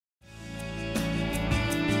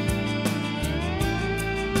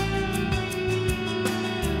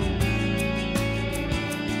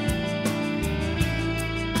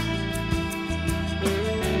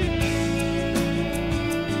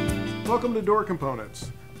Welcome to Door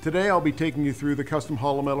Components. Today I'll be taking you through the custom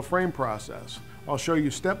hollow metal frame process. I'll show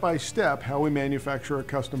you step by step how we manufacture a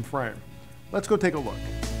custom frame. Let's go take a look.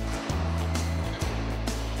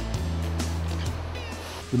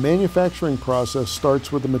 The manufacturing process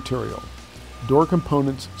starts with the material. Door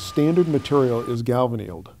Components' standard material is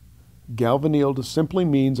galvannealed. Galvannealed simply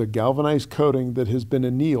means a galvanized coating that has been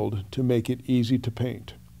annealed to make it easy to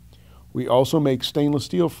paint. We also make stainless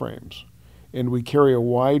steel frames, and we carry a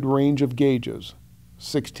wide range of gauges,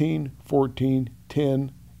 16, 14,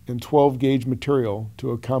 10, and 12 gauge material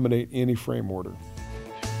to accommodate any frame order.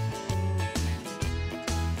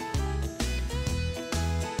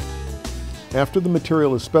 After the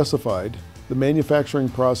material is specified, the manufacturing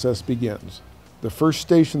process begins. The first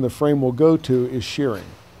station the frame will go to is shearing.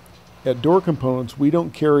 At Door Components, we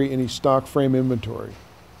don't carry any stock frame inventory.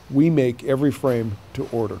 We make every frame to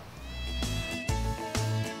order.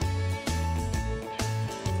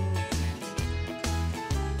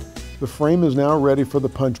 The frame is now ready for the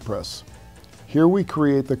punch press. Here we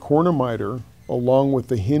create the corner miter along with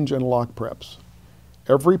the hinge and lock preps.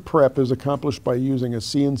 Every prep is accomplished by using a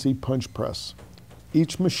CNC punch press.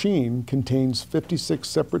 Each machine contains 56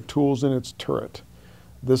 separate tools in its turret.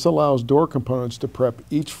 This allows Door Components to prep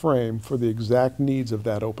each frame for the exact needs of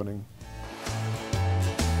that opening.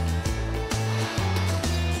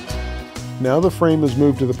 Now the frame is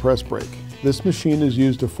moved to the press brake. This machine is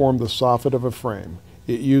used to form the soffit of a frame.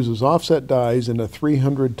 It uses offset dies in a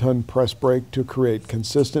 300-ton press brake to create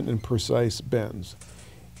consistent and precise bends.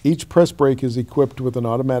 Each press brake is equipped with an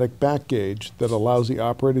automatic back gauge that allows the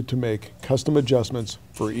operator to make custom adjustments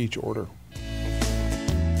for each order.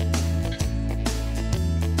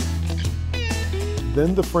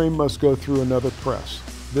 Then the frame must go through another press.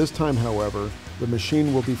 This time, however, the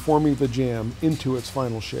machine will be forming the jamb into its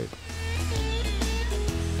final shape.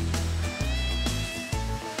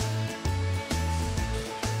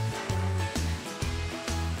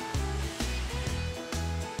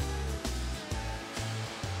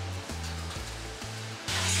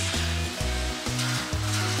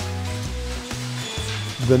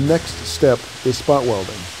 The next step is spot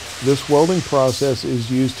welding. This welding process is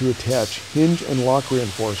used to attach hinge and lock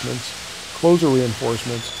reinforcements, closer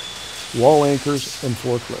reinforcements, wall anchors, and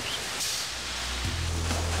floor clips.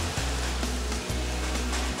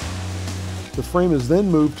 The frame is then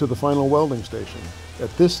moved to the final welding station.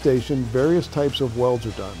 At this station, various types of welds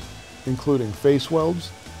are done, including face welds,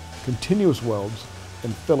 continuous welds,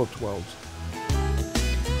 and fillet welds.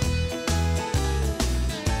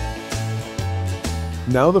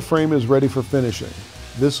 Now the frame is ready for finishing.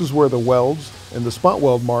 This is where the welds and the spot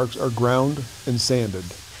weld marks are ground and sanded.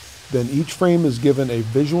 Then each frame is given a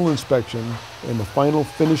visual inspection and the final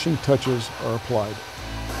finishing touches are applied.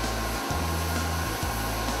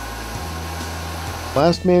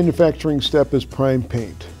 Last manufacturing step is prime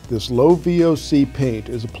paint. This low VOC paint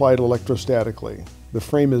is applied electrostatically. The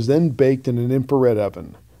frame is then baked in an infrared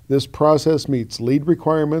oven. This process meets LEED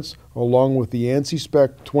requirements along with the ANSI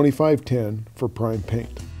spec 2510 for prime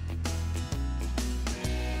paint.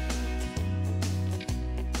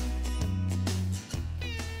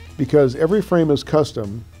 Because every frame is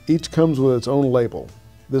custom, each comes with its own label.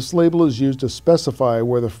 This label is used to specify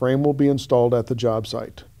where the frame will be installed at the job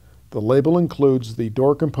site. The label includes the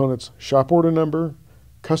Door Components shop order number,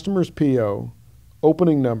 customer's PO,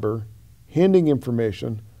 opening number, handing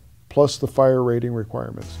information, plus the fire rating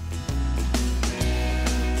requirements.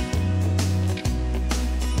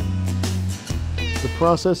 The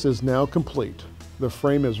process is now complete. The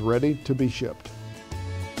frame is ready to be shipped.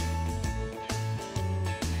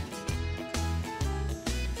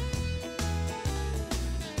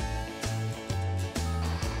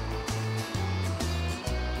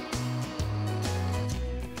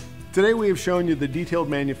 Today we have shown you the detailed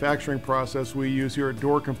manufacturing process we use here at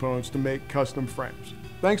Door Components to make custom frames.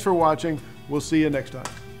 Thanks for watching. We'll see you next time.